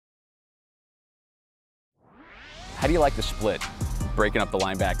How do you like the split, breaking up the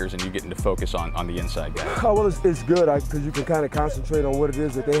linebackers and you getting to focus on the inside guys? Oh, well, it's good because you can kind of concentrate on what it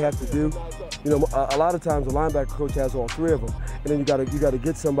is that they have to do. You know, a lot of times the linebacker coach has all three of them, and then you got to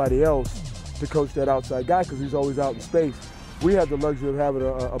get somebody else to coach that outside guy because he's always out in space. We have the luxury of having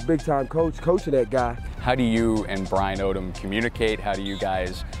a big-time coach coaching that guy. How do you and Brian Odom communicate? How do you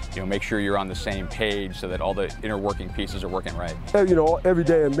guys, make sure you're on the same page so that all the inner working pieces are working right? You know, every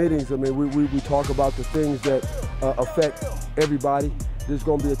day in meetings, I mean, we talk about the things that affect everybody. There's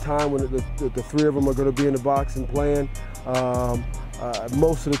going to be a time when the three of them are going to be in the box and playing.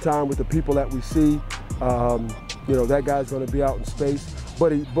 Most of the time with the people that we see, that guy's going to be out in space.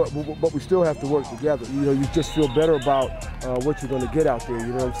 But we still have to work together. You just feel better about what you're going to get out there.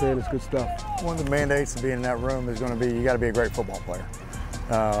 You know what I'm saying? It's good stuff. One of the mandates of being in that room is going to be you got to be a great football player.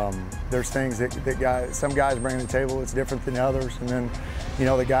 There's things that some guys bring to the table that's different than others, and then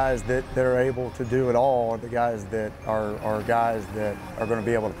the guys that are able to do it all are the guys that are guys that are going to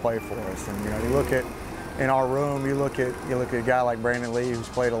be able to play for us. And you look at in our room, you look at a guy like Brandon Lee who's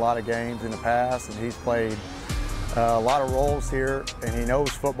played a lot of games in the past, and he's played a lot of roles here, and he knows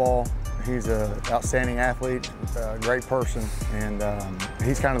football. He's an outstanding athlete, a great person, and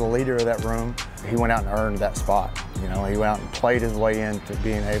he's kind of the leader of that room. He went out and earned that spot. He went out and played his way into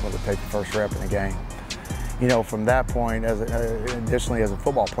being able to take the first rep in the game. From that point, additionally as a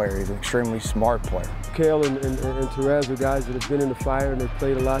football player, he's an extremely smart player. Kale and Therese are guys that have been in the fire and they've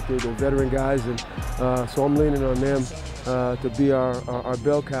played a lot. They're veteran guys, and so I'm leaning on them to be our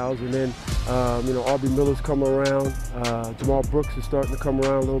bell cows. And then, Aubrey Miller's come around. Jamal Brooks is starting to come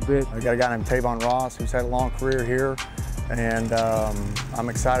around a little bit. I got a guy named Tavon Ross who's had a long career here, and I'm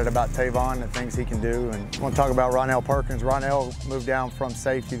excited about Tavon and the things he can do. And I want to talk about Ronell Perkins. Ronell moved down from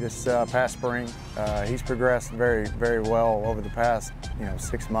safety this past spring. He's progressed very, very well over the past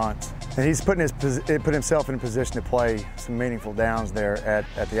 6 months. And he's put himself in a position to play some meaningful downs there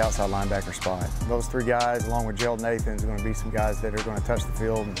at the outside linebacker spot. Those three guys, along with Gerald Nathan, are going to be some guys that are going to touch the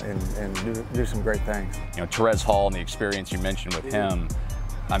field and do some great things. Therese Hall and the experience you mentioned with him,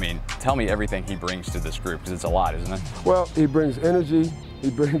 I mean, tell me everything he brings to this group, because it's a lot, isn't it? Well, he brings energy, he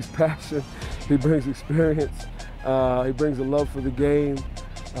brings passion, he brings experience, he brings a love for the game,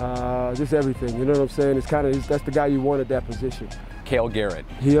 just everything. You know what I'm saying? That's the guy you want at that position. Cale Garrett.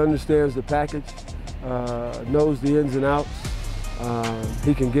 He understands the package, knows the ins and outs.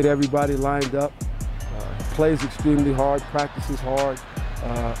 He can get everybody lined up, plays extremely hard, practices hard.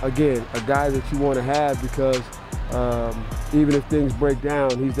 Again, a guy that you want to have because even if things break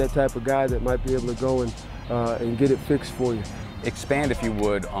down, he's that type of guy that might be able to go and get it fixed for you. Expand, if you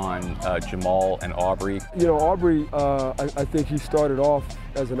would, on Jamal and Aubrey. Aubrey, I think he started off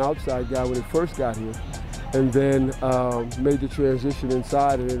as an outside guy when he first got here, and then made the transition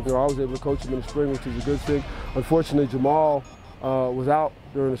inside. And I was able to coach him in the spring, which is a good thing. Unfortunately, Jamal was out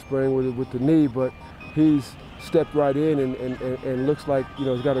during the spring with the knee, but he's stepped right in and looks like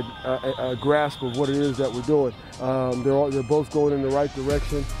he's got a grasp of what it is that we're doing. They're both going in the right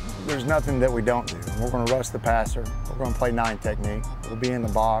direction. There's nothing that we don't do. We're going to rush the passer. We're going to play 9 technique. We'll be in the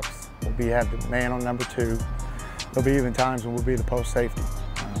box. We'll have the man on number 2. There'll be even times when we'll be the post safety.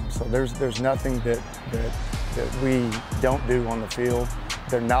 So there's nothing that we don't do on the field.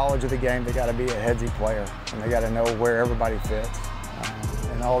 Their knowledge of the game, they got to be a headsy player, and they got to know where everybody fits.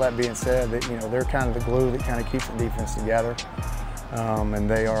 And all that being said, they're kind of the glue that kind of keeps the defense together. And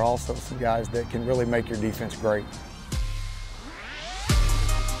they are also some guys that can really make your defense great.